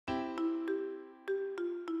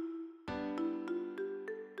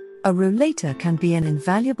A rollator can be an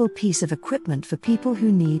invaluable piece of equipment for people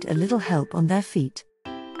who need a little help on their feet.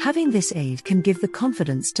 Having this aid can give the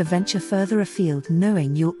confidence to venture further afield,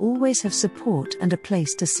 knowing you'll always have support and a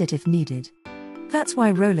place to sit if needed. That's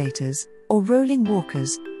why rollators, or rolling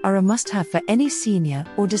walkers, are a must-have for any senior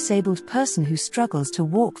or disabled person who struggles to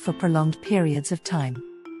walk for prolonged periods of time.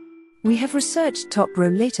 We have researched top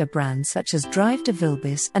rollator brands such as Drive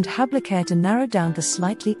DeVilbiss and Hablicare to narrow down the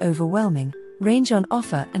slightly overwhelming range on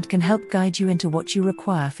offer and can help guide you into what you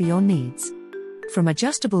require for your needs. From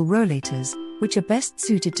adjustable rollators, which are best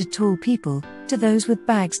suited to tall people, to those with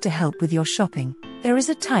bags to help with your shopping, there is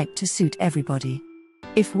a type to suit everybody.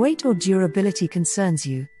 If weight or durability concerns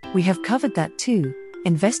you, we have covered that too,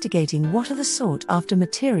 investigating what are the sought-after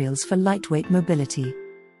materials for lightweight mobility.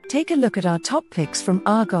 Take a look at our top picks from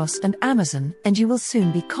Argos and Amazon, and you will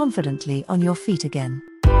soon be confidently on your feet again.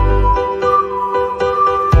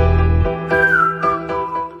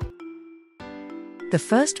 The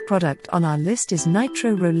first product on our list is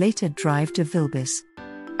Nitro Rollator Drive DeVilbiss.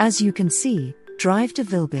 As you can see, Drive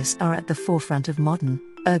DeVilbiss are at the forefront of modern,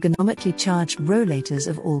 ergonomically charged rollators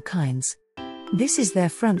of all kinds. This is their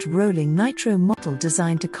front-rolling Nitro model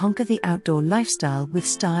designed to conquer the outdoor lifestyle with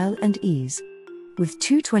style and ease. With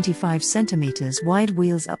two 25 cm wide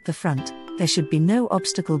wheels up the front, there should be no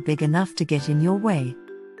obstacle big enough to get in your way.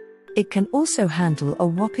 It can also handle a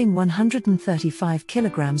whopping 135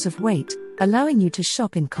 kilograms of weight, allowing you to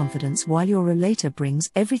shop in confidence while your rollator brings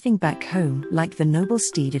everything back home like the noble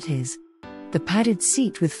steed it is. The padded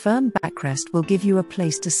seat with firm backrest will give you a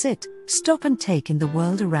place to sit, stop and take in the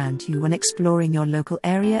world around you when exploring your local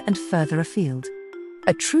area and further afield.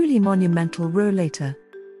 A truly monumental rollator.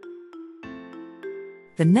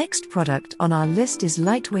 The next product on our list is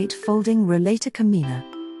lightweight folding rollator KMINA.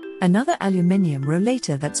 Another aluminium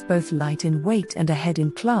rollator that's both light in weight and ahead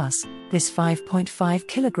in class. This 5.5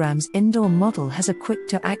 kilograms indoor model has a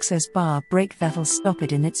quick-to-access bar brake that'll stop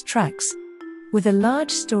it in its tracks. With a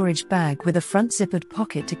large storage bag with a front zippered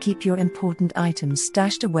pocket to keep your important items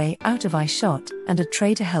stashed away out of eyeshot, and a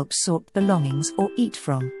tray to help sort belongings or eat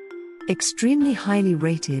from. Extremely highly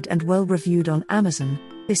rated and well-reviewed on Amazon,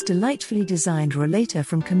 this delightfully designed rollator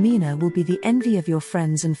from KMINA will be the envy of your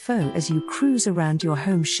friends and foe as you cruise around your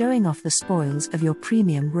home showing off the spoils of your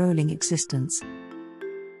premium rolling existence.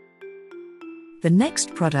 The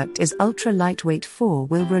next product is ultra lightweight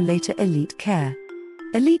 4-wheel rollator Elite Care.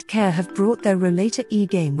 Elite Care have brought their rollator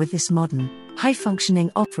e-game with this modern,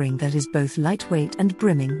 high-functioning offering that is both lightweight and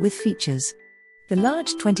brimming with features. The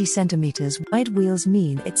large 20 cm wide wheels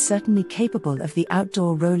mean it's certainly capable of the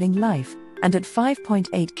outdoor rolling life, and at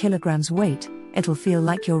 5.8 kilograms weight, it'll feel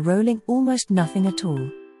like you're rolling almost nothing at all.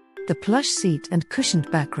 The plush seat and cushioned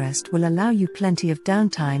backrest will allow you plenty of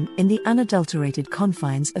downtime in the unadulterated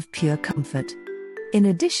confines of pure comfort. In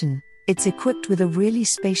addition, it's equipped with a really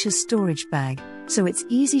spacious storage bag, so it's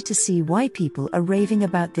easy to see why people are raving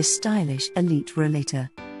about this stylish elite rollator.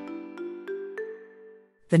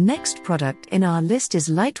 The next product in our list is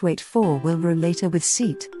lightweight 4-wheel rollator with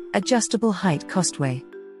seat, adjustable height Costway.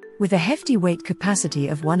 With a hefty weight capacity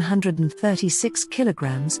of 136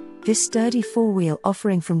 kilograms, this sturdy 4-wheel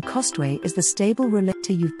offering from Costway is the stable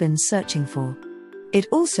rollator you've been searching for. It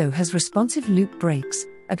also has responsive loop brakes,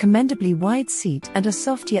 a commendably wide seat and a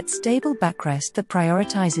soft yet stable backrest that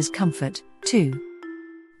prioritizes comfort, too.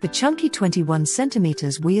 The chunky 21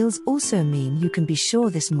 cm wheels also mean you can be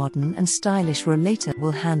sure this modern and stylish rollator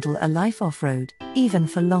will handle a life off-road, even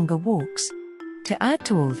for longer walks. To add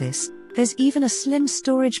to all this, there's even a slim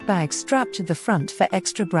storage bag strapped to the front for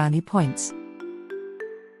extra brownie points.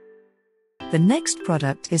 The next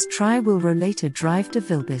product is Tri-Wheel Rollator Drive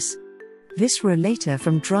DeVilbiss. This rollator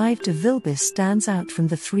from Drive DeVilbiss stands out from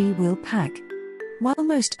the 3-wheel pack. While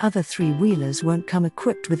most other 3-wheelers won't come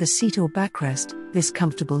equipped with a seat or backrest, this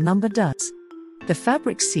comfortable number does. The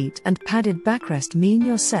fabric seat and padded backrest mean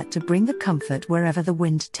you're set to bring the comfort wherever the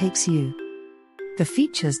wind takes you. The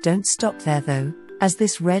features don't stop there though, as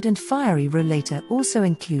this red and fiery rollator also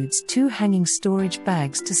includes 2 hanging storage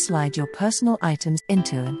bags to slide your personal items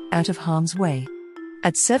into and out of harm's way.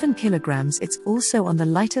 At 7 kilograms, it's also on the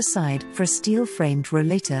lighter side for a steel-framed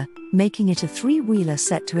rollator, making it a 3-wheeler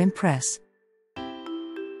set to impress.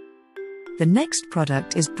 The next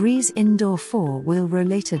product is Breeze Indoor 4-Wheel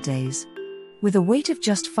Rollator Days. With a weight of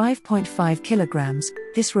just 5.5 kilograms,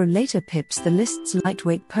 this rollator pips the list's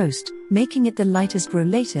lightweight post, making it the lightest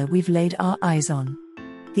rollator we've laid our eyes on.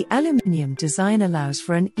 The aluminium design allows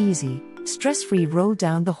for an easy, stress-free roll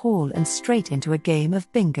down the hall and straight into a game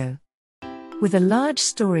of bingo. With a large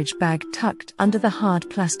storage bag tucked under the hard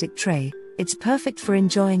plastic tray, it's perfect for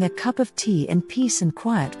enjoying a cup of tea in peace and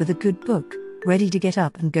quiet with a good book, ready to get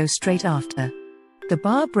up and go straight after. The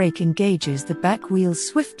bar brake engages the back wheels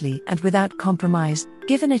swiftly and without compromise.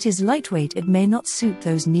 Given it is lightweight, it may not suit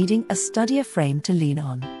those needing a sturdier frame to lean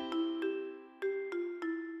on.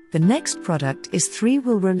 The next product is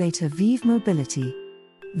 3-wheel rollator Vive Mobility.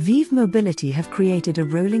 Vive Mobility have created a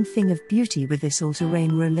rolling thing of beauty with this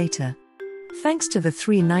all-terrain rollator. Thanks to the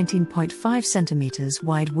 3 19.5 cm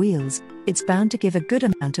wide wheels, it's bound to give a good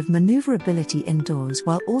amount of maneuverability indoors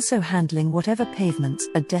while also handling whatever pavements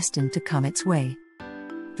are destined to come its way.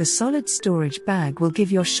 The solid storage bag will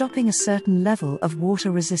give your shopping a certain level of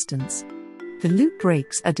water resistance. The loop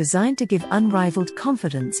brakes are designed to give unrivaled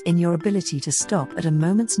confidence in your ability to stop at a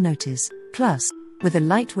moment's notice. Plus, with a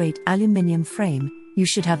lightweight aluminium frame, you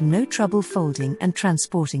should have no trouble folding and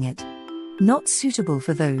transporting it. Not suitable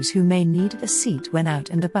for those who may need a seat when out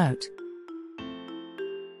and about.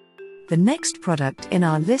 The next product in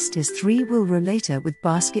our list is 3-wheel rollator with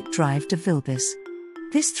basket Drive DeVilbiss.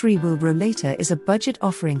 This 3-wheel rollator is a budget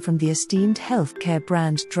offering from the esteemed healthcare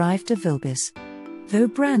brand Drive DeVilbiss. Though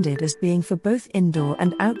branded as being for both indoor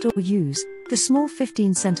and outdoor use, the small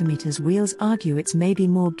 15 cm wheels argue it's maybe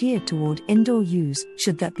more geared toward indoor use,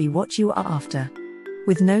 should that be what you are after.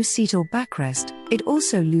 With no seat or backrest, it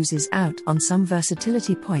also loses out on some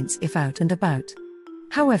versatility points if out and about.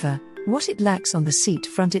 However, what it lacks on the seat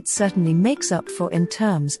front it certainly makes up for in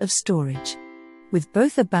terms of storage. With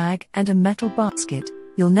both a bag and a metal basket,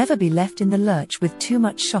 you'll never be left in the lurch with too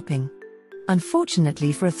much shopping.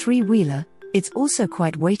 Unfortunately for a 3-wheeler, it's also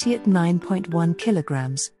quite weighty at 9.1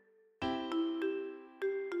 kilograms.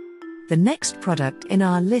 The next product in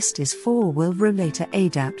our list is 4-wheel rollator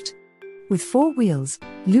Aidapt. With 4 wheels,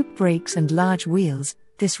 loop brakes and large wheels,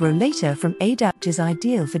 this rollator from Aidapt is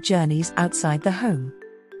ideal for journeys outside the home.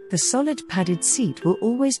 The solid padded seat will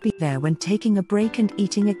always be there when taking a break and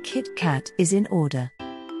eating a Kit Kat is in order.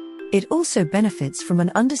 It also benefits from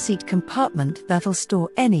an underseat compartment that'll store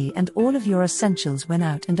any and all of your essentials when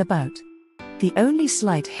out and about. The only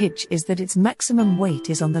slight hitch is that its maximum weight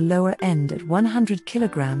is on the lower end at 100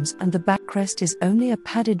 kilograms and the backrest is only a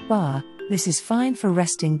padded bar. This is fine for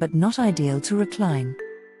resting but not ideal to recline.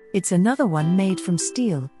 It's another one made from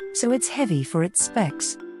steel, so it's heavy for its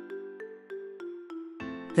specs.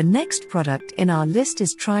 The next product in our list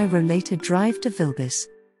is Rollator Drive DeVilbiss.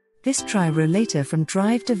 This rollator from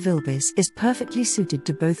Drive DeVilbiss is perfectly suited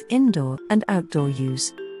to both indoor and outdoor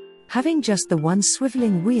use. Having just the one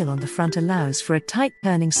swiveling wheel on the front allows for a tight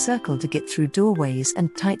turning circle to get through doorways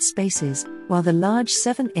and tight spaces, while the large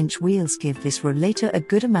 7-inch wheels give this rollator a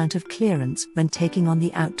good amount of clearance when taking on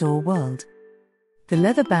the outdoor world. The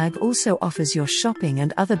leather bag also offers your shopping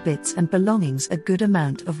and other bits and belongings a good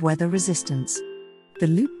amount of weather resistance. The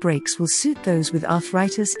loop brakes will suit those with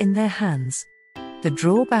arthritis in their hands. The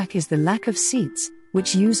drawback is the lack of seats,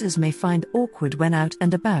 which users may find awkward when out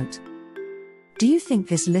and about. Do you think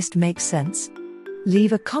this list makes sense?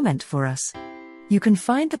 Leave a comment for us. You can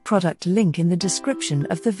find the product link in the description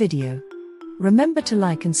of the video. Remember to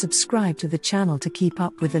like and subscribe to the channel to keep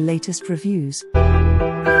up with the latest reviews.